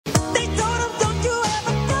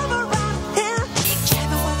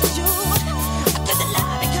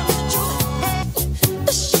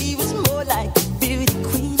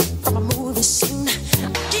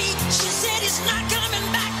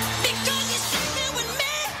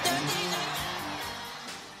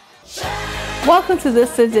Welcome to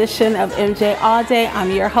this edition of MJ All Day.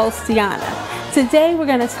 I'm your host, Tiana. Today we're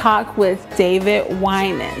going to talk with David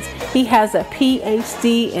Winans. He has a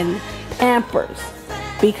PhD in Pampers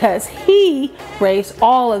because he raised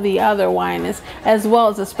all of the other Winans, as well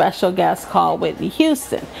as a special guest called Whitney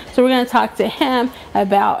Houston. So we're going to talk to him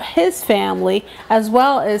about his family, as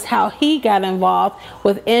well as how he got involved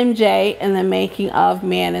with MJ in the making of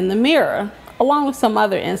Man in the Mirror, along with some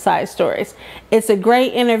other inside stories. It's a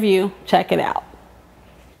great interview. Check it out.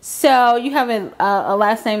 So you have a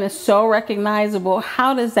last name that's so recognizable.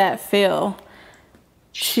 How does that feel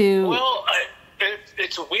to... Well,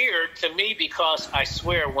 it's weird to me because I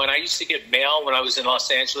swear when I used to get mail when I was in Los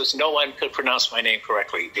Angeles, no one could pronounce my name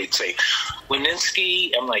correctly. They'd say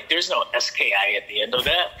Wininski. I'm like, there's no S-K-I at the end of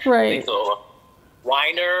that. Right. They go,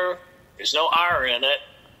 Weiner, there's no R in it.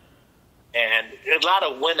 And a lot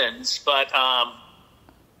of Winans, but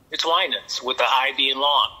it's Winans with the I being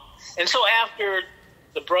long. And so after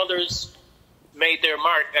the brothers made their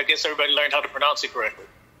mark, I guess everybody learned how to pronounce it correctly.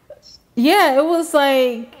 Yeah, it was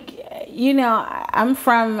like, you know, I'm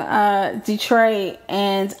from Detroit,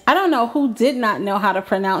 and I don't know who did not know how to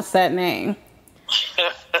pronounce that name.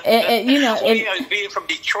 Being from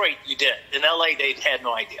Detroit, you did. In LA, they had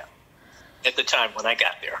no idea at the time when I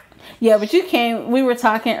got there. Yeah, but we were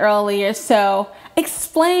talking earlier, so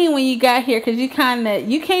explain when you got here, because you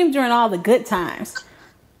came during all the good times.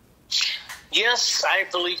 Yes, I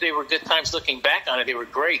believe they were good times. Looking back on it, they were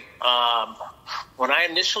great. When I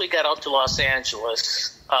initially got out to Los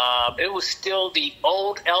Angeles, it was still, the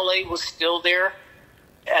old LA was still there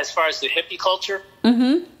as far as the hippie culture.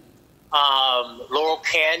 Mm-hmm. Laurel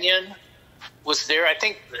Canyon was there. I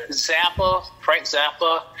think Frank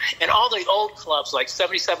Zappa, and all the old clubs like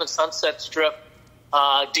 77 Sunset Strip,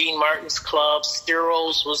 Dean Martin's Club,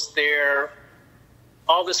 Ciro's was there.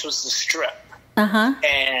 All this was the Strip. Uh-huh.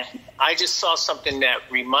 And I just saw something that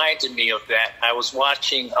reminded me of that. I was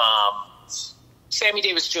watching Sammy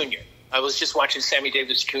Davis Jr. I was just watching Sammy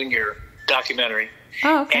Davis Jr. documentary.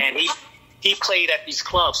 Oh, okay. And he played at these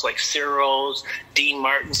clubs like Ciro's, Dean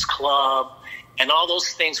Martin's Club, and all those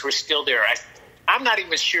things were still there. I'm not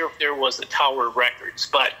even sure if there was a Tower Records,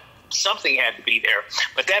 but something had to be there.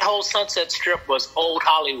 But that whole Sunset Strip was old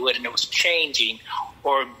Hollywood, and it was changing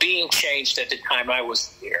or being changed at the time I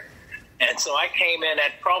was there. And so I came in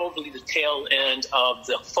at probably the tail end of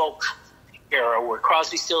the folk era where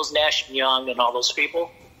Crosby, Stills, Nash and Young and all those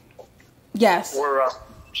people were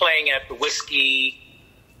playing at the Whiskey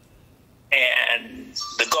and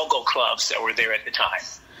the go-go clubs that were there at the time.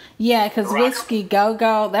 Yeah, because Whiskey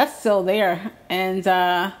Go-Go, that's still there. And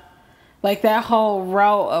like that whole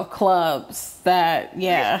row of clubs that,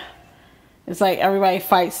 it's like everybody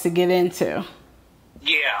fights to get into.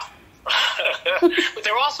 Yeah. But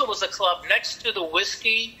there also was a club next to the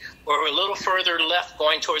Whiskey, or a little further left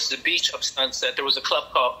going towards the beach of Sunset. There was a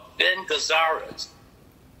club called Ben Gazzari's.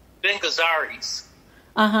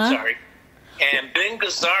 Uh-huh. Sorry. And Ben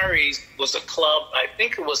Gazzari's was a club, I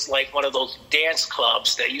think it was like one of those dance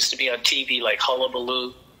clubs that used to be on TV, like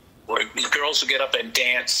Hullabaloo, where the girls would get up and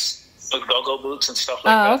dance with go-go boots and stuff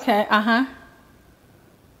like that. Oh, okay. Uh-huh.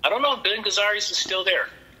 I don't know if Ben Gazzari's is still there,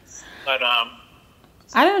 but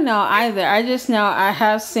I don't know either. I just know I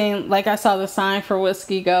have seen, like, I saw the sign for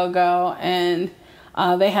Whiskey Go-Go, and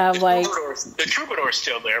they have, the Troubadour's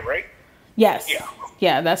still there, right? Yes.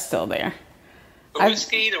 Yeah, that's still there. The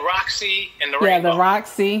Whiskey, the Roxy, and the Rainbow. Yeah, the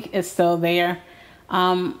Roxy is still there.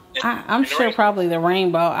 I'm sure Rainbow. Probably the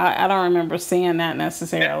Rainbow. I don't remember seeing that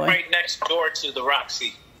necessarily. And right next door to the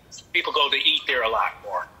Roxy. People go to eat there a lot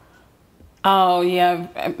more. Oh,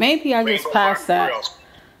 yeah. Maybe I just passed that. Grill.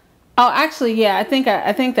 Oh, actually, yeah, I think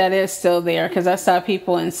that is still there because I saw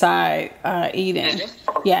people inside eating.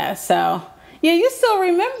 Mm-hmm. Yeah, so yeah, you still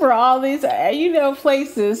remember all these,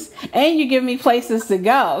 places, and you give me places to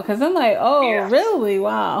go because I'm like, really?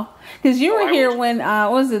 Wow. Because you were here when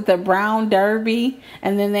was it the Brown Derby,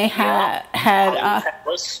 and then they had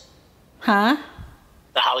Palace. Huh?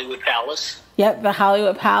 The Hollywood Palace. Yep, the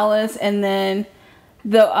Hollywood Palace, and then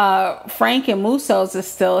the Frank and Musso's is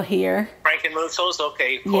still here. Frank and Musso's,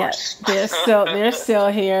 okay, of course. Yeah, they're still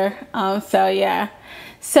here. So yeah.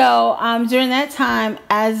 So during that time,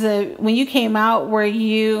 when you came out, were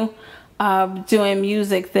you doing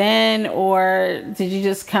music then, or did you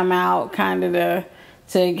just come out kind of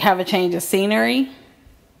to have a change of scenery?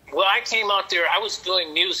 Well, I came out there. I was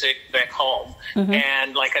doing music back home,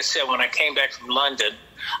 and like I said, when I came back from London,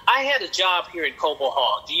 I had a job here at Cobo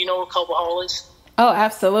Hall. Do you know what Cobo Hall is? Oh,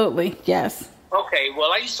 absolutely. Yes. Okay.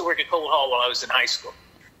 Well, I used to work at Cobo Hall while I was in high school,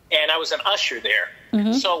 and I was an usher there.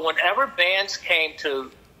 So whenever bands came to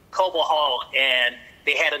Cobo Hall and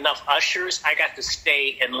they had enough ushers, I got to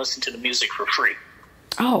stay and listen to the music for free.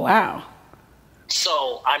 Oh, wow.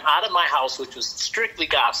 So I'm out of my house, which was strictly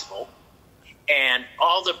gospel, and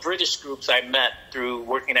all the British groups I met through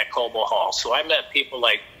working at Cobo Hall. So I met people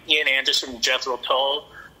like Ian Anderson and Jethro Tull.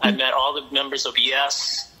 I met all the members of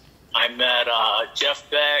Yes. I met Jeff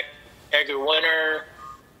Beck, Edgar Winter,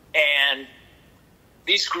 and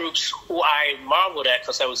these groups who I marveled at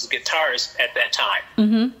because I was a guitarist at that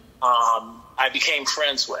time, I became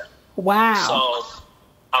friends with. Wow. So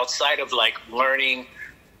outside of like learning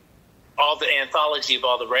all the anthology of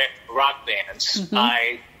all the rock bands,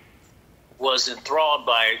 I was enthralled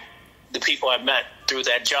by the people I met through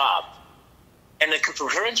that job. And the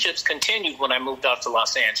friendships continued when I moved out to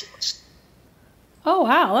Los Angeles. Oh,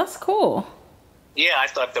 wow. That's cool. Yeah, I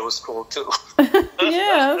thought that was cool too.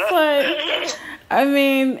 Yeah, it's like, I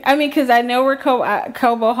mean, because I know where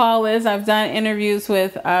Cobo Hall is. I've done interviews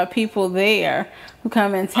with people there who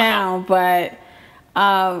come in town, but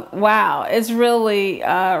wow, it's really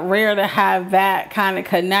rare to have that kind of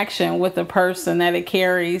connection with a person that it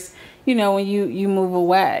carries, you know, when you move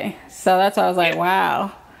away. So that's why I was like,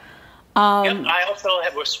 wow. I also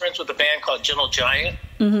was friends with a band called Gentle Giant.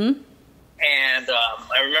 And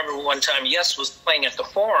I remember one time Yes was playing at the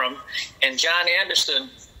Forum, and John Anderson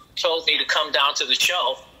told me to come down to the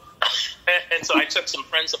show. And so I took some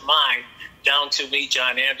friends of mine down to meet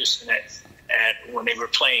John Anderson at when they were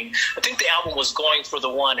playing. I think the album was Going for the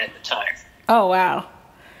One at the time. Oh, wow.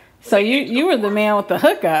 So you were the man with the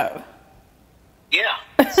hookup. Yeah,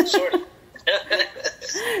 sort of.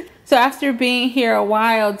 So after being here a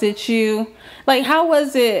while, did you, like, how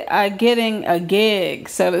was it getting a gig,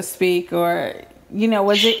 so to speak? Or, you know,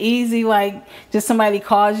 was it easy, like, just somebody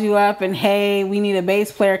calls you up and, hey, we need a bass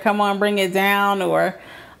player, come on, bring it down? Or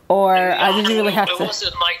did you really have to? It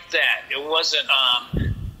wasn't like that. It wasn't,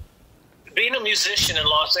 being a musician in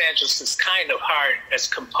Los Angeles is kind of hard as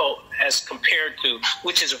compared to,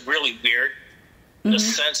 which is really weird in a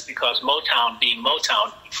sense, because Motown, being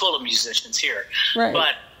Motown, full of musicians here. Right.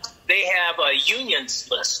 But they have a unions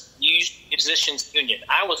list, musicians union.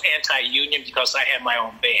 I was anti-union because I had my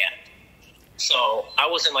own band. So I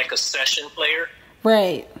wasn't like a session player.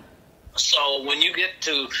 Right. So when you get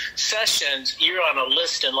to sessions, you're on a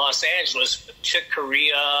list in Los Angeles, Chick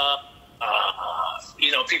Corea,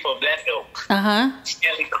 you know, people of that ilk.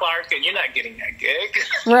 Stanley Clark, and you're not getting that gig.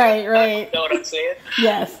 Right. You know what I'm saying?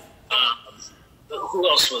 Yes. Who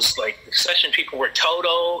else was like session people were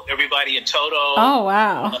Toto, everybody in Toto. Oh,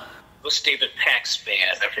 wow. It was David Pack's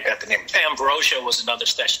band. I forgot the name. Ambrosia was another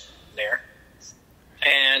session there.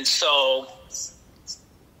 And so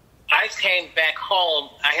I came back home.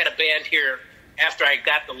 I had a band here after I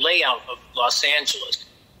got the layout of Los Angeles.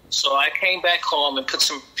 So I came back home and put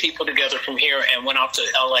some people together from here and went out to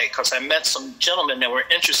LA because I met some gentlemen that were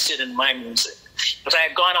interested in my music. Because I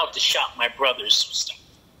had gone out to shop my brother's stuff.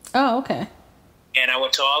 Oh, okay. And I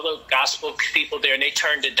went to all the gospel people there, and they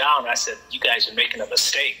turned it down. I said, you guys are making a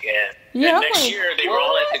mistake. And next year, they were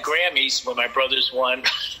all at the Grammys when my brothers won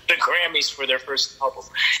the Grammys for their first album.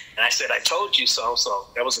 And I said, I told you so. So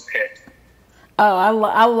that was a pick. Oh,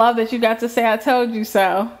 I love that you got to say, I told you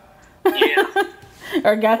so. Yeah.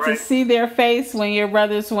 Or got to see their face when your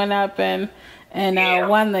brothers went up and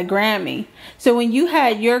won the Grammy. So when you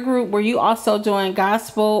had your group, were you also doing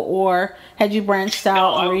gospel, or had you branched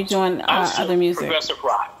out, and were you doing other music? Progressive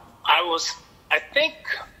rock. I think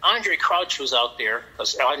Andre Crouch was out there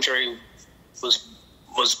because Andre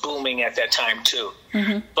was booming at that time too.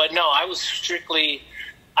 But no, I was strictly.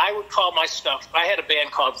 I would call my stuff. I had a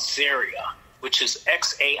band called Zaria, which is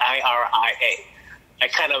Xairia. I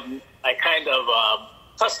kind of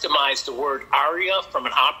customized the word aria from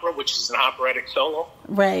an opera, which is an operatic solo.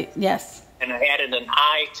 Right, yes. And I added an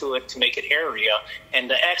I to it to make it area. And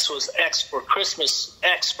the X was X for Christmas,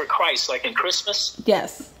 X for Christ, like in Christmas.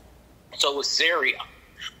 Yes. So it was Zaria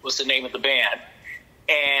was the name of the band.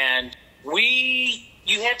 And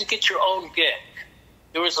you had to get your own gig.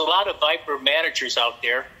 There was a lot of Viper managers out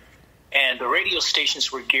there, and the radio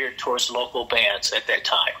stations were geared towards local bands at that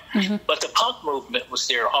time. But the punk movement was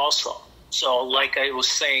there also. So like I was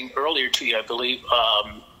saying earlier to you, I believe,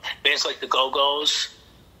 bands like the Go-Go's.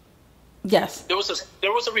 Yes. There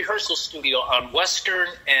was a rehearsal studio on Western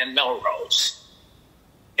and Melrose.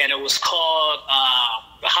 And it was called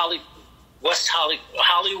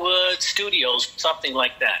Hollywood Studios, something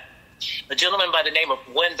like that. A gentleman by the name of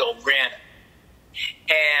Wendell ran it.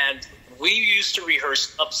 And we used to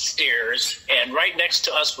rehearse upstairs, and right next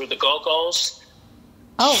to us were the Go-Go's,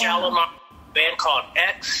 Shalimar, band called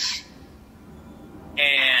X,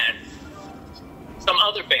 and some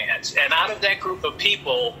other bands. And out of that group of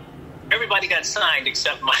people, everybody got signed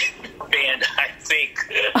except my band, I think.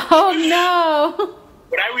 Oh, no.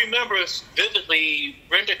 But I remember vividly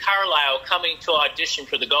Brenda Carlisle coming to audition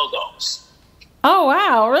for the Go-Go's. Oh,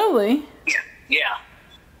 wow, really? Yeah.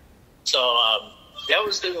 So it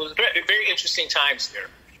was very, very interesting times there.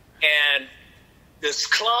 And the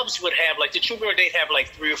clubs would have, like the Troubadour, they'd have like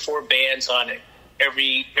 3 or 4 bands on it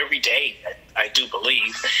every day, I do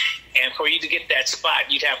believe. And for you to get that spot,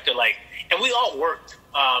 you'd have to and we all worked.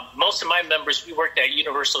 Most of my members, we worked at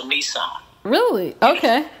Universal Nissan. Really?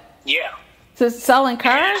 Okay. Yeah. So selling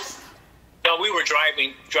cars? No, we were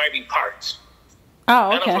driving parts.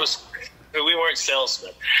 Oh, okay. None of us, we weren't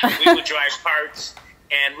salesmen. We would drive parts,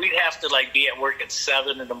 and we'd have to be at work at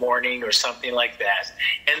 7 in the morning or something like that,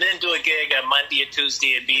 and then do a gig on Monday and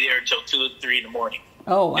Tuesday and be there until 2 or 3 in the morning.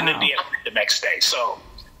 Oh, wow. And then be at work the next day. So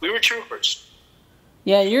we were troopers.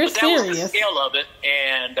 Yeah, you're but serious. That was the scale of it,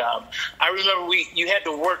 and I remember you had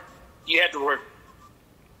to work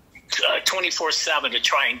 24/7 to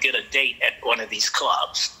try and get a date at one of these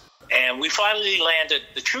clubs. And we finally landed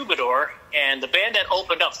the Troubadour, and the band that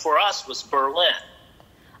opened up for us was Berlin.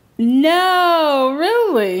 No,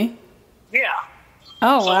 really? Yeah.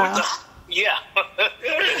 Oh, wow. Yeah.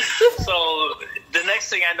 So the next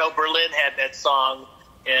thing I know, Berlin had that song,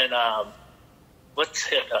 and what's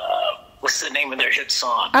the name of their hit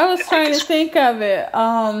song? I was trying to think of it.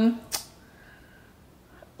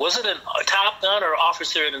 Was it a Top Gun or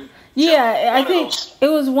Officer? Yeah, I think it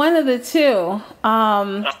was one of the two.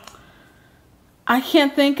 I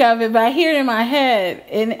can't think of it, but I hear it in my head,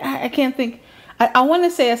 and I can't think. I want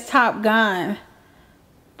to say it's Top Gun,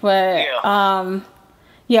 but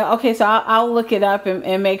yeah. Okay, so I'll look it up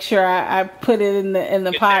and make sure I put it in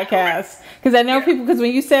the podcast, because I know people. Because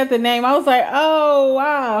when you said the name, I was like, oh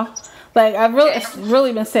wow. I've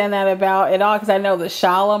really been saying that about it all, because I know the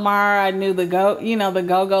Shalimar, I knew the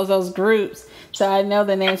Go-Go's, those groups, so I know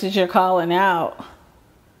the names that you're calling out.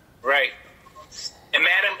 Right. And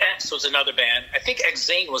Madam X was another band. I think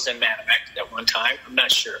X-Zane was in Madam X at one time. I'm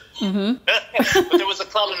not sure. Mm-hmm. But there was a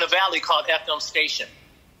club in the Valley called FM Station.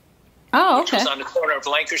 Oh, okay. Which was on the corner of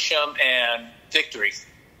Lancashire and Victory.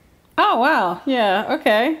 Oh, wow. Yeah,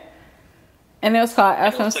 okay. And it was called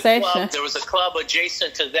FM Station. There was a club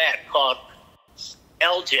adjacent to that called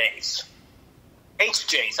HJ's.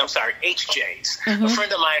 Mm-hmm. A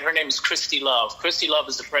friend of mine, her name is Christy Love. Christy Love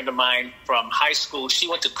is a friend of mine from high school. She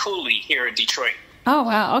went to Cooley here in Detroit. Oh,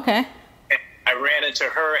 wow, okay. And I ran into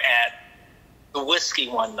her at the Whiskey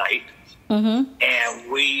one night,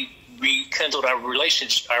 and we rekindled our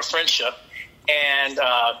relationship, our friendship. And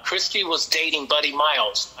Christy was dating Buddy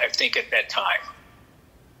Miles, I think, at that time.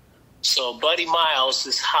 So Buddy Miles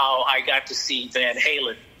is how I got to see Van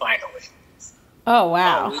Halen finally. Oh,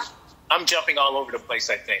 wow. I'm jumping all over the place,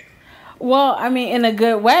 I think. Well, I mean, in a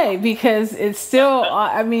good way, because it's still,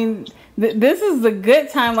 I mean, this is the good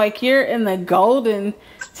time. You're in the golden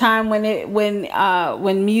time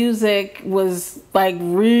when music was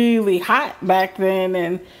really hot back then,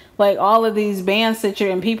 and all of these bands that you're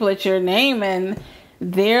and people that you're naming,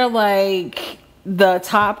 they're the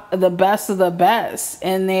top, the best of the best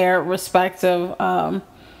in their respective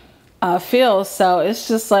fields. So it's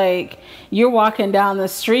just you're walking down the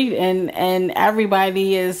street and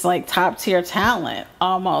everybody is top tier talent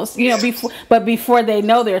almost, before they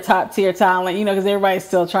know they're top tier talent, because everybody's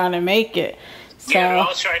still trying to make it. So, yeah, they're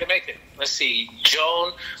all trying to make it. Let's see,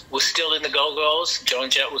 Joan was still in the Go-Go's. Joan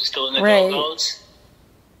Jett was still in the Go-Go's.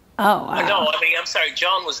 Oh, wow. No, I'm sorry,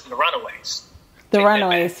 Joan was in the Runaways. The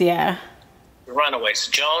Runaways, yeah. The Runaways,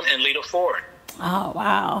 Joan and Lita Ford. Oh,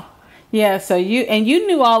 wow. Yeah, so you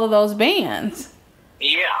knew all of those bands.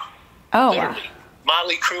 Yeah. Oh, literally. Wow.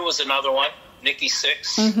 Motley Crue was another one. Nikki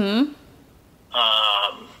Sixx. Mm-hmm.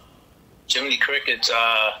 Jiminy Cricket.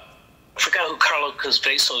 I forgot who Carlo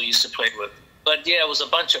Cosbeso used to play with. But yeah, it was a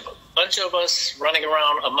bunch of us running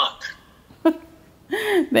around amok.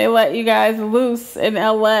 They let you guys loose in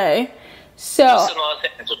LA. So in Los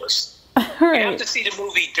Angeles. Right. You have to see the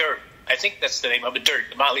movie Dirt. I think that's the name of it, Dirt,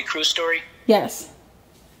 the Motley Crue story. Yes.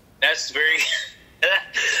 That's very,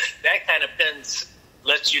 that kind of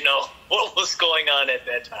lets you know what was going on at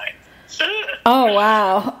that time. Oh,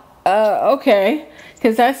 wow. Okay.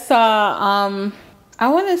 Because I saw, I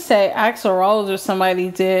want to say Axl Rose or somebody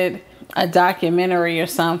did a documentary or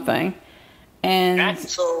something. And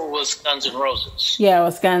Axl was Guns N' Roses. Yeah, it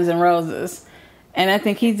was Guns N' Roses. And I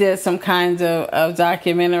think he did some kind of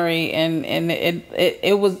documentary, and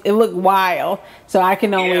it looked wild. So I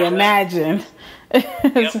can only imagine.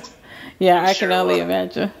 Yep. Yeah, I can only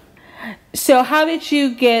imagine. So how did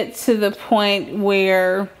you get to the point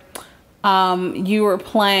where you were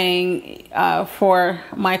playing for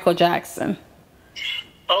Michael Jackson?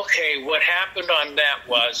 Okay, what happened on that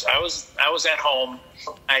was I was at home.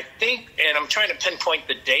 I think, and I'm trying to pinpoint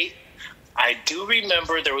the date. I do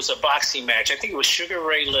remember there was a boxing match. I think it was Sugar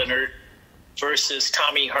Ray Leonard versus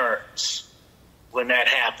Tommy Hearns when that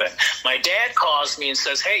happened. My dad calls me and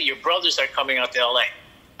says, "Hey, your brothers are coming out to L.A."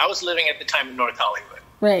 I was living at the time in North Hollywood.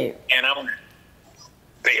 Right. And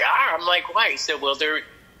they are? I'm like, why? He said, well, they're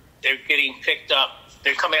getting picked up.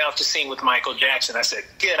 They're coming out to sing with Michael Jackson. I said,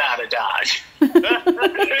 get out of Dodge.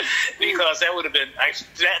 Because that would have been,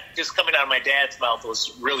 that just coming out of my dad's mouth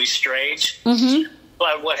was really strange. Mm-hmm.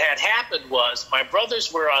 But what had happened was my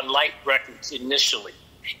brothers were on Light Records initially.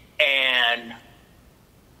 And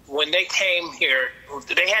when they came here,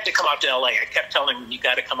 they had to come out to L.A. I kept telling them, you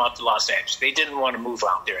got to come out to Los Angeles. They didn't want to move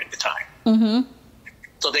out there at the time. Mm-hmm.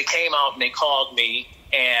 So they came out and they called me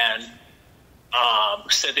and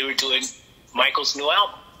said they were doing Michael's new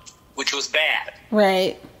album, which was bad.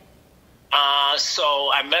 Right.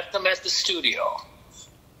 So I met them at the studio.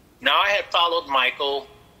 Now, I had followed Michael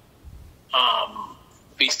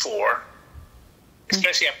before,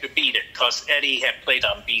 especially after Beat It, because Eddie had played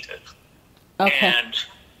on Beat It. Okay. And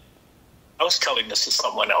I was telling this to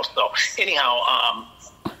someone else, though. Anyhow,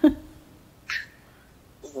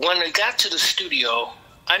 when we got to the studio,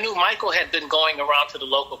 I knew Michael had been going around to the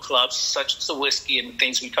local clubs, such as the Whiskey and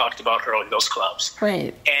things we talked about earlier, those clubs.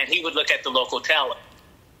 Right. And he would look at the local talent.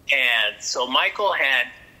 And so Michael had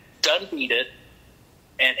done Beat It,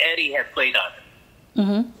 and Eddie had played on it.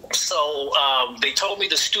 Mm-hmm. So they told me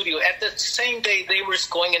the studio, at the same day they were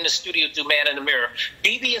going in the studio to do Man in the Mirror,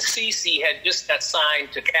 BB and CeCe had just got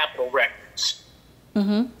signed to Capitol Records.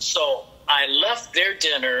 Mm-hmm. So I left their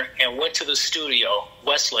dinner and went to the studio,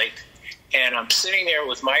 Westlake, and I'm sitting there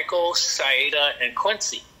with Michael, Siedah, and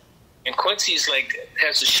Quincy. And Quincy's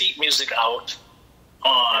has the sheet music out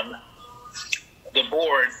on the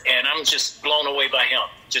board, and I'm just blown away by him,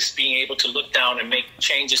 just being able to look down and make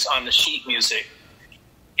changes on the sheet music.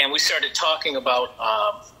 And we started talking about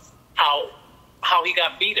how he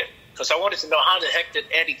got Beat It, because I wanted to know how the heck did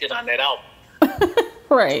Eddie get on that album.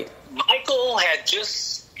 Right. Michael had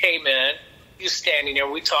just came in. He was standing there.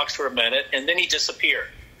 We talked for a minute, and then he disappeared.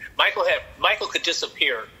 Michael could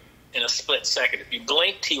disappear in a split second. If you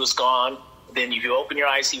blinked, he was gone. Then if you open your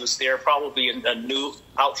eyes, he was there, probably in a new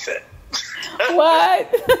outfit.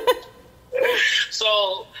 What?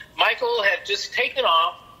 So Michael had just taken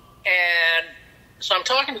off, and so I'm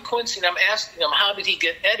talking to Quincy, and I'm asking him, how did he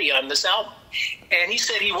get Eddie on this album? And he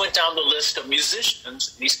said he went down the list of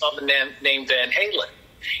musicians, and he saw the name Van Halen.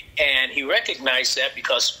 And he recognized that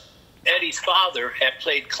because Eddie's father had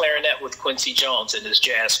played clarinet with Quincy Jones in his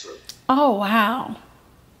jazz group. Oh, wow.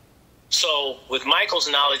 So with Michael's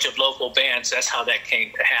knowledge of local bands, that's how that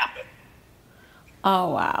came to happen. Oh,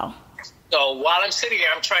 wow. So while I'm sitting here,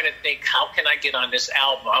 I'm trying to think, how can I get on this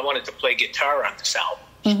album? I wanted to play guitar on this album.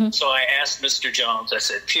 Mm-hmm. So I asked Mr. Jones, I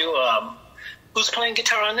said, Pew, who's playing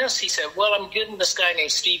guitar on this? He said, well, I'm getting this guy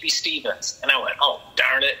named Stevie Stevens. And I went, oh,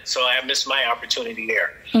 darn it. So I missed my opportunity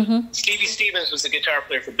there. Mm-hmm. Stevie Stevens was the guitar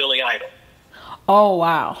player for Billy Idol. Oh,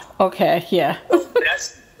 wow. Okay, yeah.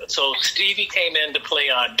 So Stevie came in to play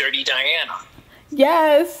on Dirty Diana.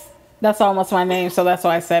 Yes. That's almost my name, so that's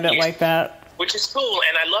why I said it like that. Which is cool,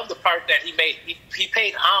 and I love the part that he made. He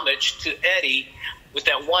paid homage to Eddie with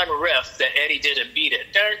that one riff that Eddie did and Beat It.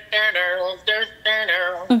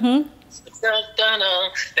 Mm-hmm.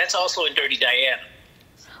 That's also in Dirty Diana.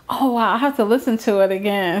 Oh wow! I have to listen to it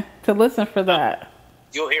again to listen for that.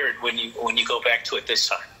 You'll hear it when you go back to it this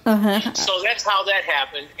time. Uh-huh. So that's how that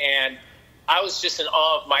happened, and I was just in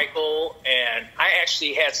awe of Michael, and I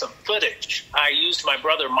actually had some footage. I used my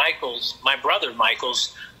brother Michael's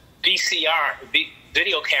VCR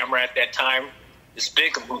video camera at that time. This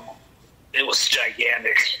big, it was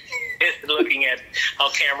gigantic. Looking at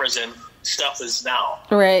how cameras and stuff is now,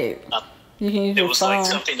 right? It was like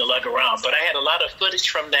something to lug around. But I had a lot of footage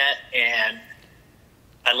from that, and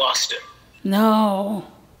I lost it. No.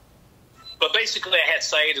 But basically, I had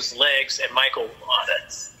Siedah's legs and Michael on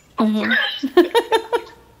it. Mm-hmm.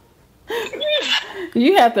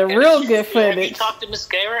 You had the real good footage. Have you talked to Miss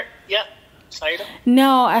Garrett yet, Siedah?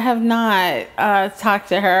 No, I have not talked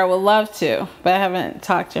to her. I would love to, but I haven't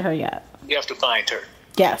talked to her yet. You have to find her.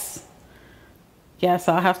 Yes. Yes,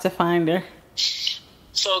 I'll have to find her.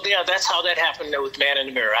 So, yeah, that's how that happened with Man in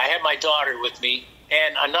the Mirror. I had my daughter with me.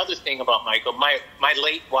 And another thing about Michael, my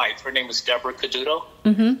late wife, her name was Deborah Caduto.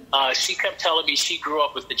 Mm-hmm. She kept telling me she grew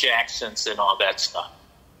up with the Jacksons and all that stuff.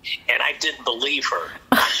 And I didn't believe her.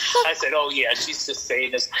 I said, oh, yeah, she's just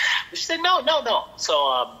saying this. She said, no.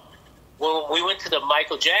 So when we went to the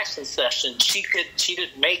Michael Jackson session, she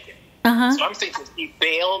didn't make it. Uh-huh. So I'm thinking he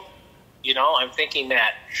bailed. You know, I'm thinking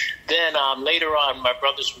that. Then later on, my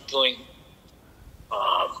brothers were doing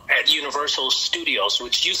at Universal Studios,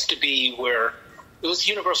 which used to be where it was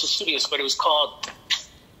Universal Studios, but it was called,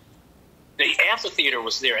 the amphitheater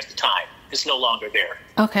was there at the time. It's no longer there.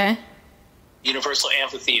 Okay. Universal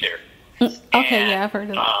Amphitheater. Okay, yeah, I've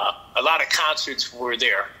heard of it. A lot of concerts were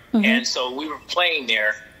there. Mm-hmm. And so we were playing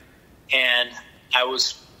there, and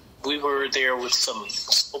we were there with some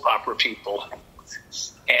soap opera people.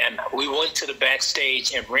 And we went to the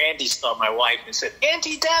backstage, and Randy saw my wife and said,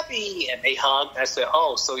 "Auntie Debbie," and they hugged. I said,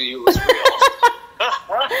 "Oh, so you was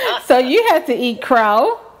real." So you had to eat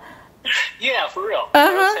crow? Yeah, for real.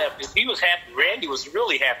 Uh-huh. He was happy. Randy was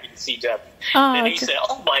really happy to see Debbie. Oh, and he said,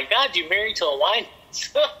 "Oh my God, you married to a wine."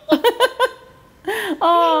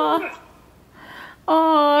 Oh.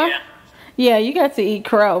 Oh. Yeah. Yeah, you got to eat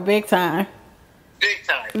crow big time. Big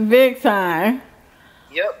time. Big time.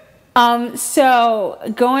 Yep. So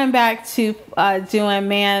going back to doing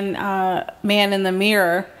Man in the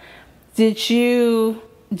Mirror, did you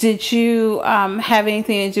have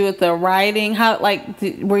anything to do with the writing? How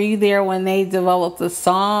were you there when they developed the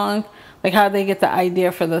song? Like, how did they get the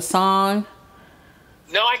idea for the song?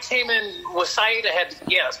 No, I came in with Siedah.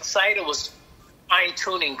 Siedah was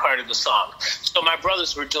fine-tuning part of the song. So my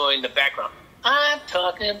brothers were doing the background. I'm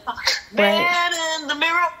talking about Man in the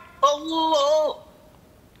Mirror. Oh.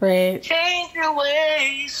 Right. Change your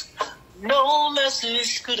ways. No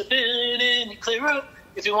message could have been any clearer.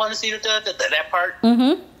 If you want to see that part.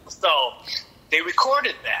 Mm-hmm. So they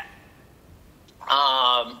recorded that.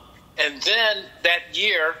 And then that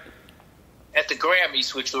year at the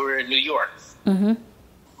Grammys, which were in New York, mm-hmm.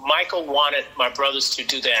 Michael wanted my brothers to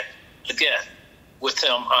do that again with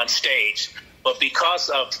him on stage. But because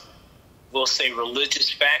of, we'll say, religious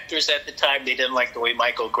factors at the time, they didn't like the way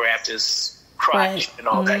Michael grabbed his crotch and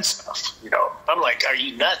all that stuff. You know, I'm like, are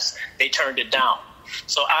you nuts? They turned it down.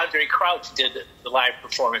 So Andre Crouch did the live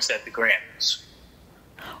performance at the Grammys.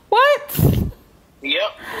 What?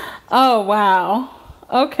 Yep. Oh, wow.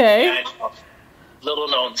 Okay. Yeah, little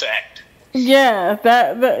known fact. Yeah,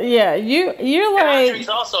 you're like. And Andre's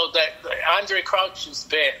also that Andre Crouch's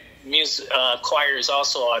band music choir is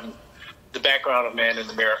also on the background of Man in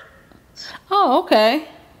the Mirror. Oh, okay.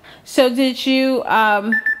 So did you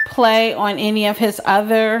play on any of his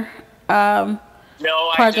other No,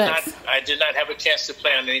 projects? I did not have a chance to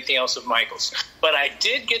play on anything else of Michael's, but I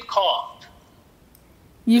did get called.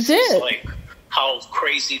 You did? This is like how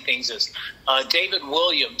crazy things is. David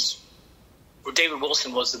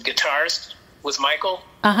Wilson was the guitarist with Michael.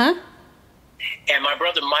 Uh-huh. And my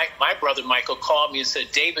brother Michael called me and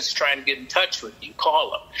said, "David's trying to get in touch with you.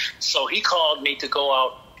 Call him." So he called me to go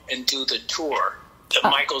out and do the tour,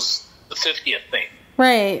 Michael's the 50th thing.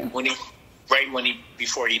 Right.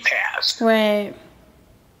 Before he passed. Right.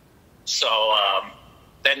 So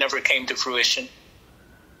that never came to fruition.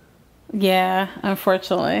 Yeah,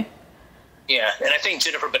 unfortunately. Yeah, and I think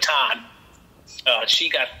Jennifer Baton,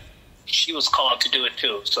 she was called to do it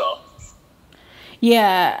too. So.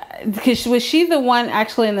 Yeah, because was she the one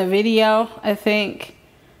actually in the video? I think.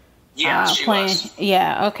 Yeah, she was.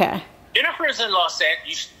 Yeah. Okay. Jennifer's in Los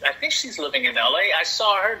Angeles. I think she's living in LA. I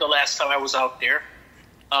saw her the last time I was out there.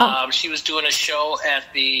 She was doing a show at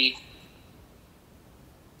the.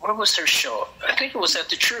 What was her show? I think it was at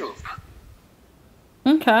the Troupe.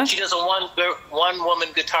 Okay. She does a one woman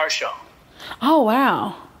guitar show. Oh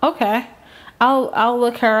wow. Okay. I'll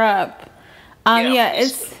look her up.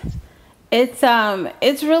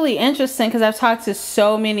 It's really interesting because I've talked to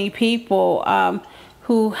so many people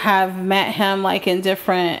who have met him like in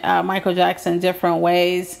different Michael Jackson different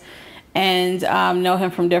ways and know him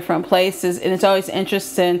from different places, and it's always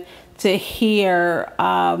interesting to hear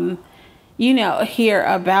hear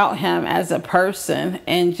about him as a person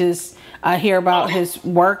and just hear about his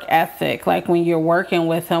work ethic, like when you're working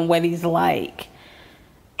with him, what he's like.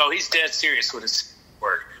 Oh, he's dead serious with his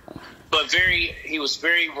work, but he was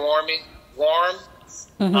very warm.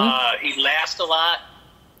 Mm-hmm. He laughed a lot.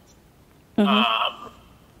 Mm-hmm.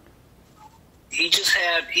 He just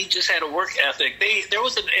had a work ethic.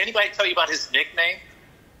 Anybody tell you about his nickname?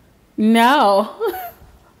 No.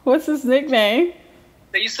 What's his nickname?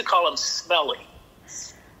 They used to call him Smelly.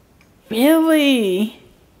 Really?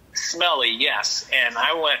 Smelly, yes. And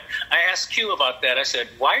I asked Q about that. I said,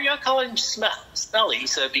 "Why are y'all calling him Smelly?" He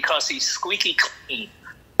said, "Because he's squeaky clean."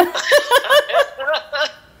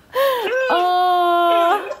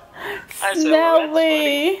 Oh,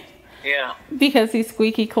 Smelly. Yeah. Because he's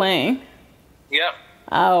squeaky clean. Yep.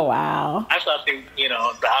 Oh, wow. I thought they,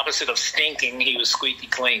 the opposite of stinking, he was squeaky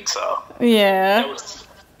clean. So yeah,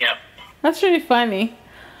 that's really funny.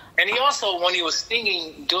 And he also, when he was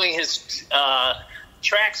singing, doing his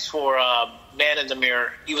tracks for Man in the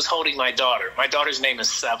Mirror, he was holding my daughter. My daughter's name is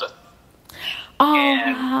Seven. Oh,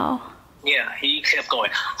 wow. Yeah, he kept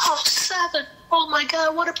going, oh, Seven. Oh, my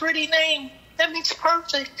God, what a pretty name. That means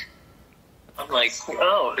perfect. I'm like,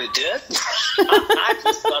 oh, it did? I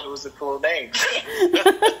just thought it was a cool name.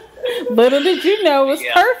 Little did you know it was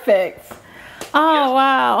perfect. Oh,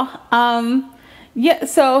 wow. Yeah,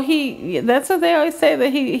 so that's what they always say, that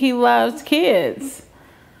he loves kids.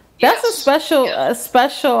 That's a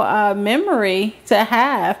special memory to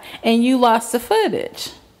have, and you lost the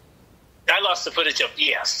footage. I lost the footage of,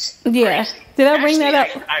 yes. Yeah. Crazy. Did I bring that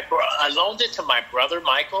up? I loaned it to my brother,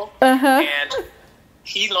 Michael, and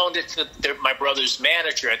he loaned it to my brother's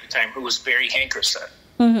manager at the time, who was Barry Hankerson.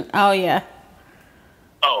 Mm-hmm. Oh, yeah.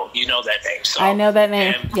 Oh, you know that name. So, I know that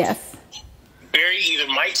name, yes. Barry even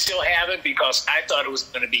might still have it, because I thought it was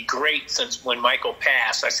going to be great, since when Michael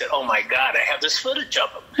passed, I said, oh, my God, I have this footage of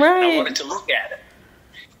him. Right. And I wanted to look at it.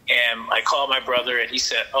 And I called my brother, and he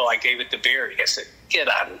said, oh, I gave it to Barry. I said, get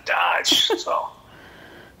out of Dodge. So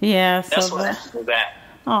yeah, that's what happened with that.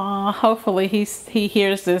 Hopefully he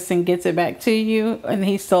hears this and gets it back to you, and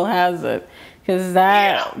he still has it, because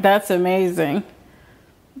that's amazing.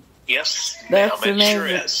 Yes, that's amazing. Sure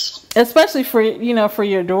is. Especially for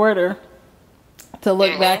your daughter to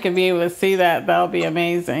look back and be able to see that. That'll be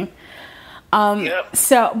amazing.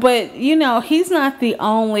 So, but he's not the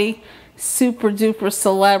only super duper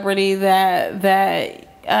celebrity that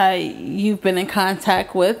you've been in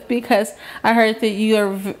contact with, because I heard that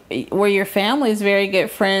your family is very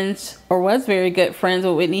good friends, or was very good friends,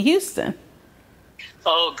 with Whitney Houston.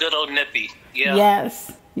 Oh, good old Nippy. Yeah.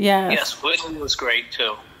 Yes, Whitney was great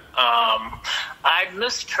too. I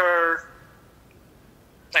missed her.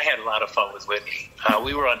 I had a lot of fun with Whitney.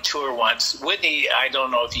 We were on tour once. Whitney, I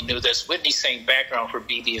don't know if you knew this, Whitney sang background for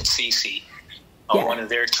BB and CeCe on one of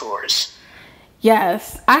their tours.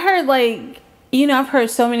 Yes. I heard, I've heard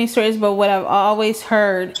so many stories, but what I've always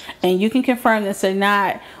heard, and you can confirm this or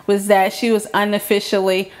not, was that she was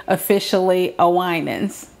officially a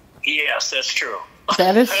Winans. Yes, that's true.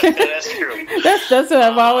 That is true. That's true. That's what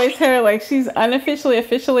I've always heard. She's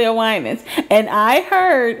officially a Winans. And I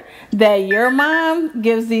heard that your mom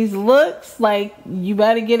gives these looks like you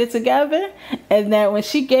better get it together, and that when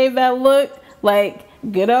she gave that look,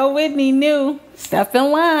 good old Whitney knew, step in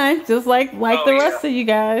line, just like the rest of you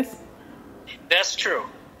guys. That's true.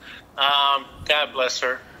 God bless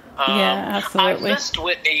her. Yeah, absolutely. I missed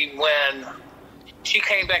Whitney when she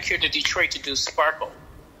came back here to Detroit to do Sparkle.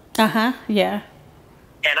 Yeah.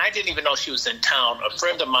 And I didn't even know she was in town. A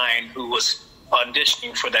friend of mine who was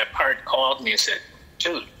auditioning for that part called me and said,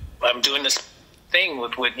 dude, I'm doing this thing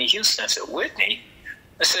with Whitney Houston. I said, Whitney?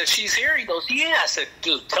 I said, she's here? He goes, yeah. I said,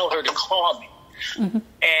 dude, tell her to call me. Mm-hmm.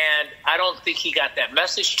 And I don't think he got that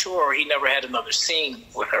message to her, or he never had another scene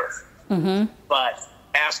with her. Mm-hmm. But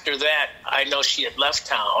after that, I know she had left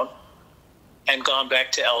town and gone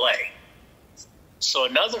back to L.A. So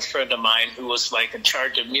another friend of mine who was in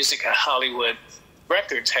charge of music at Hollywood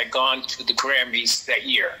Records had gone to the Grammys that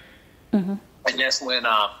year. Mm-hmm. And that's when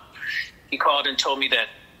he called and told me that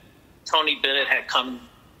Tony Bennett had come.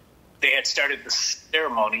 They had started the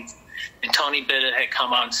ceremony, and Tony Bennett had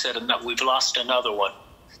come out and said, we've lost another one.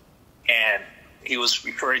 And he was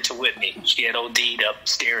referring to Whitney. She had OD'd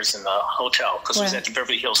upstairs in the hotel, because it was at the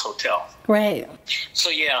Beverly Hills Hotel. Right. So,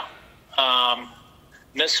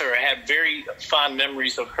 miss her. I have very fond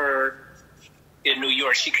memories of her in New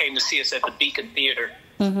York. She came to see us at the Beacon Theater.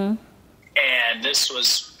 Mm-hmm. And this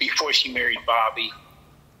was before she married Bobby.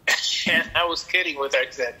 And I was kidding with her,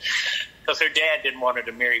 because her dad didn't want her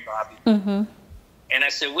to marry Bobby. Mm-hmm. And I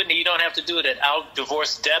said, Whitney, you don't have to do it. I'll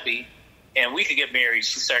divorce Debbie, and we could get married.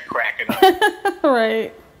 She started cracking up.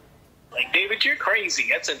 Right. David, you're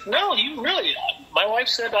crazy. I said, no, you really. My wife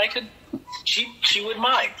said I could. She wouldn't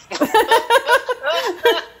mind.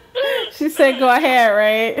 She said, go ahead,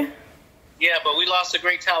 right? Yeah, but we lost a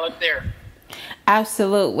great talent there.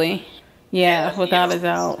 Absolutely. Yeah, without a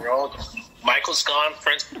doubt. Michael's gone,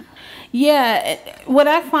 Prince. Yeah, what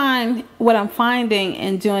I'm finding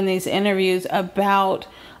in doing these interviews about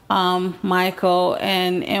Michael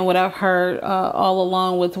and what I've heard all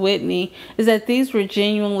along with Whitney is that these were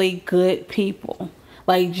genuinely good people,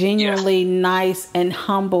 genuinely nice and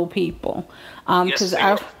humble people. Because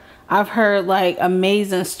I've heard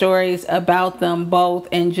amazing stories about them both,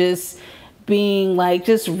 and just being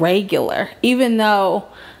just regular, even though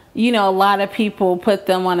a lot of people put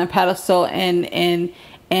them on a pedestal and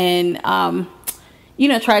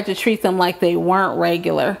tried to treat them like they weren't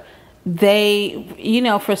regular. They,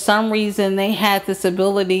 for some reason, they had this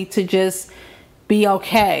ability to just be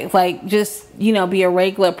okay. Like, just, be a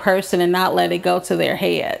regular person and not let it go to their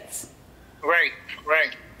heads. Right.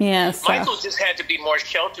 Yeah. So. Michael just had to be more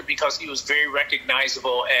sheltered because he was very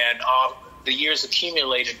recognizable, and the years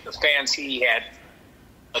accumulated, the fans he had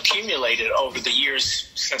accumulated over the years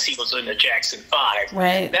since he was in the Jackson 5.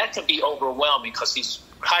 Right. That can be overwhelming because he's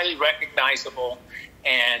highly recognizable,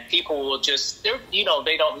 and people will just, they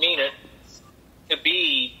don't mean it to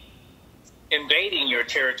be invading your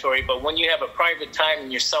territory, but when you have a private time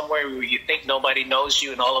and you're somewhere where you think nobody knows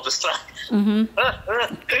you, and all of a sudden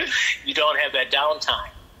you don't have that downtime.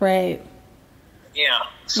 Right. Yeah.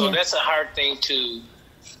 So that's a hard thing to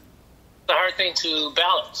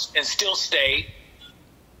balance and still stay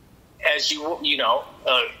as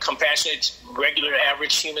a compassionate, regular,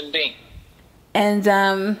 average human being. And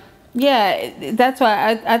that's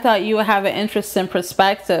why I thought you would have an interesting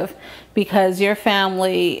perspective, because your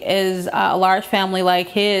family is a large family like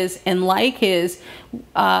his, and like his,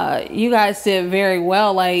 you guys did very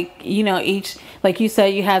well. Like, each, like you said,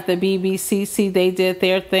 you had the BBCC, they did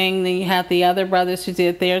their thing. Then you had the other brothers who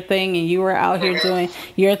did their thing, and you were out here doing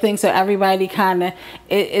your thing. So everybody kind of,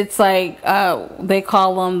 it's like, they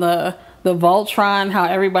call them the Voltron, how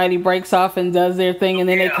everybody breaks off and does their thing, and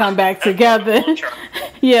then they come back together.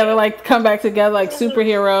 Yeah, they like come back together like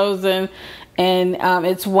superheroes, and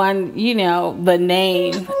it's one, the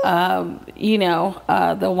name,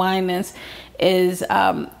 the Winans is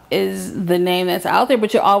the name that's out there,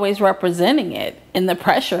 but you're always representing it, and the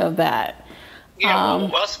pressure of that. Yeah,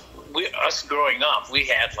 us growing up, we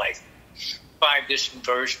had like five different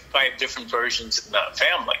versions in the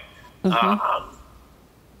family.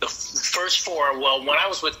 The first four, when I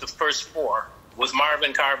was with the first four, with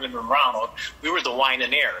Marvin, Carvin, and Ronald, we were the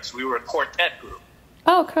Winans. We were a quartet group.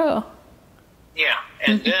 Oh, cool. Yeah,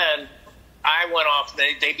 and then I went off.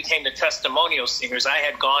 They became the testimonial singers. I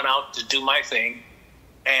had gone out to do my thing,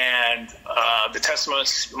 and the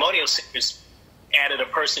testimonial singers added a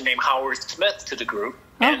person named Howard Smith to the group.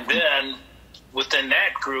 And then within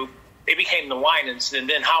that group, they became the Winans, and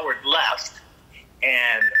then Howard left,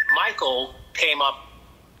 and Michael came up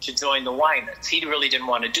to join the Winans. He really didn't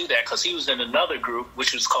want to do that because he was in another group,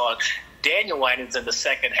 which was called Daniel Winans in the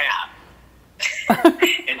second half.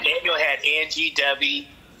 And Daniel had Angie, Debbie,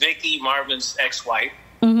 Vicky, Marvin's ex-wife,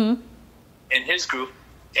 in his group.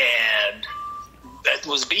 And that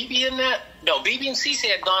was BB in that? No, BB and Cece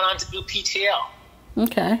had gone on to do PTL.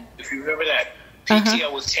 Okay. If you remember that.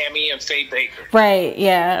 PTL was Tammy and Faye Baker. Right,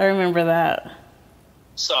 yeah, I remember that.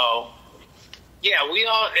 So, yeah, we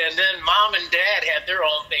all, and then Mom and Dad had their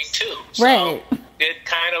own thing too. So right. It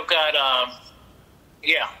kind of got,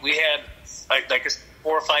 we had like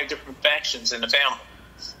 4 or 5 different factions in the family.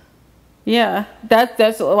 Yeah,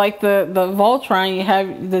 that's like the Voltron. You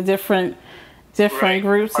have the different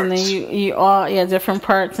groups, parts. And then you all different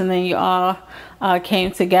parts, and then you all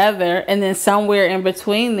came together. And then somewhere in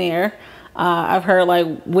between there, I've heard like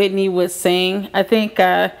Whitney would sing. I think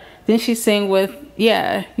didn't she sing with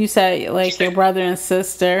you said like your brother and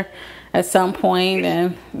sister at some point,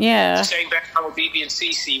 and She sang back with BB and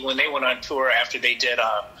Cece when they went on tour after they did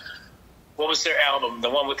what was their album? The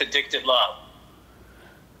one with Addicted Love.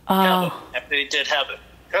 Heaven, after they did Heaven.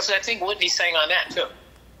 Because I think Whitney sang on that too.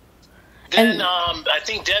 Then I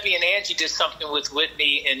think Debbie and Angie did something with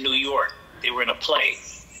Whitney in New York. They were in a play.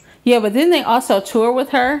 Yeah, but didn't they also tour with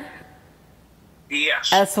her?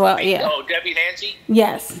 Yes. As well, yeah. Oh, Debbie and Angie?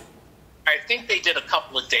 Yes. I think they did a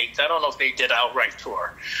couple of dates. I don't know if they did outright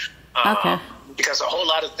tour. Okay. Because a whole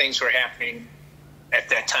lot of things were happening at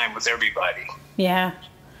that time with everybody. Yeah.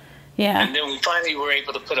 Yeah. And then we finally were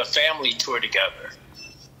able to put a family tour together.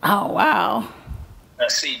 Oh, wow.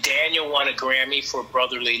 See, Daniel won a Grammy for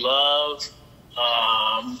Brotherly Love.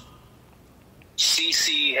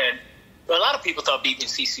 Cece had... A lot of people thought BB and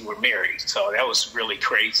Cece were married, so that was really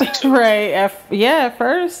crazy, too. Right. At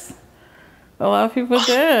first. A lot of people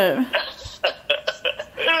did.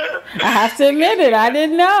 I have to admit it. I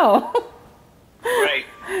didn't know. Right.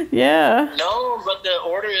 Yeah. No, but the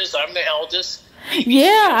order is I'm the eldest.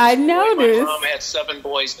 Yeah, I noticed. My mom had 7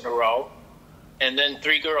 boys in a row, and then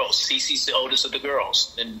 3 girls. Cece's the oldest of the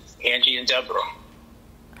girls, and Angie and Deborah.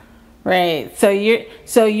 Right. So you're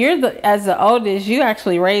as the oldest, you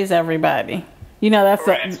actually raise everybody. That's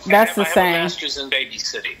Correct. That's the same. I have a master's in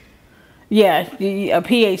babysitting. Yeah, a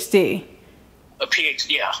PhD. A PhD,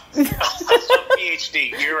 yeah. A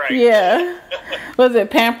PhD, you're right. Yeah. Was it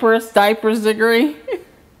Pamper, diapers degree?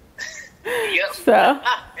 Yep. So.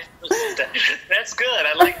 That's good.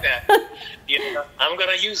 I like that. Yeah, I'm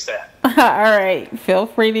going to use that. All right. Feel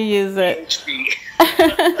free to use it.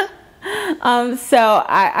 So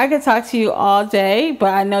I could talk to you all day,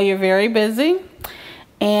 but I know you're very busy.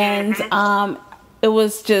 And it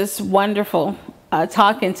was just wonderful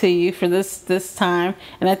talking to you for this time.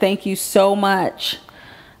 And I thank you so much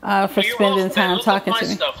for spending time talking to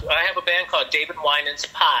me. I have a band called David Winans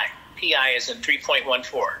Pi. Pi is in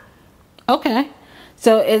 3.14. Okay.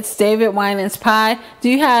 So it's David Winans Pi. Do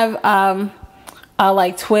you have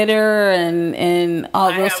like Twitter and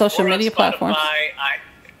all those social media platforms?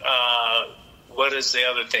 What is the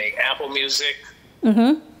other thing? Apple Music.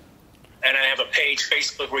 Mm-hmm. And I have a page,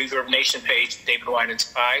 Facebook Reverb Nation page, David Winans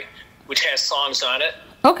Pi, which has songs on it.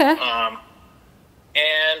 Okay.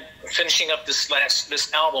 And finishing up this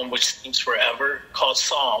album, which seems forever, called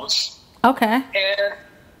Psalms. Okay. And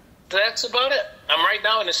that's about it. I'm right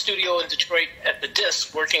now in the studio in Detroit at the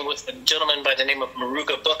Disc working with a gentleman by the name of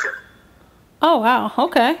Maruga Booker. Oh, wow.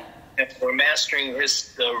 Okay. And we're mastering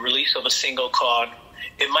the release of a single called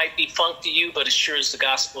It Might Be Funk to You, but it sure is the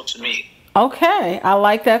gospel to me. Okay. I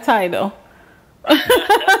like that title. Well,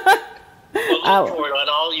 look for it on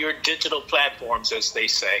all your digital platforms, as they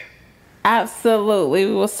say. Absolutely.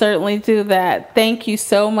 We will certainly do that. Thank you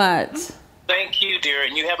so much. Thank you, dear,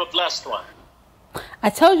 and you have a blessed one. I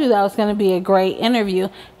told you that was going to be a great interview.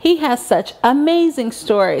 He has such amazing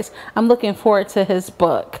stories. I'm looking forward to his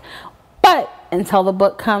book. But until the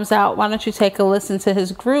book comes out, why don't you take a listen to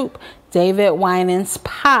his group, David Winans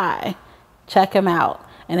Pi. Check him out.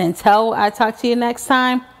 And until I talk to you next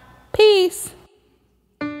time, peace.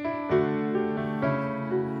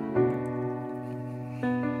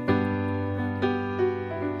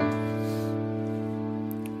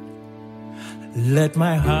 Let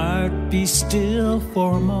my heart be still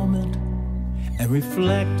for a moment and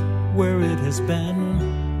reflect where it has been.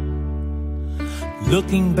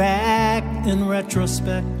 Looking back in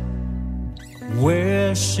retrospect,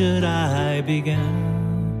 where should I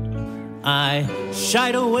begin? I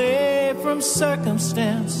shied away from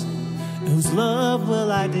circumstance, whose love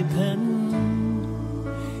will I depend?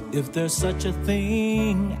 If there's such a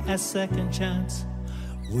thing as second chance,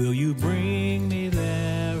 will you bring me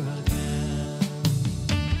there again?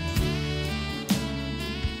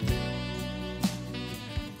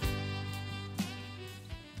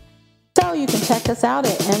 So you can check us out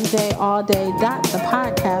at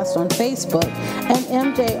mjallday.thepodcast on Facebook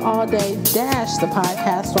and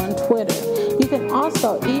mjallday-the-podcast on Twitter. You can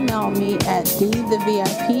also email me at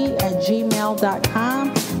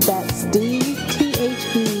dthevip@gmail.com. That's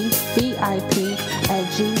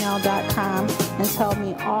dthevip@gmail.com, and tell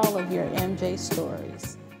me all of your MJ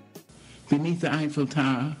stories. Beneath the Eiffel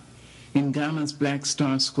Tower, in Ghana's Black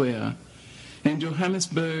Star Square, in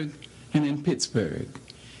Johannesburg and in Pittsburgh,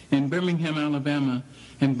 in Birmingham, Alabama,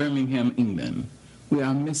 and Birmingham, England. We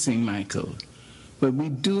are missing Michael, but we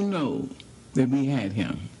do know that we had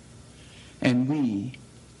him, and we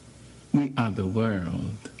are the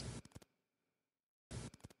world.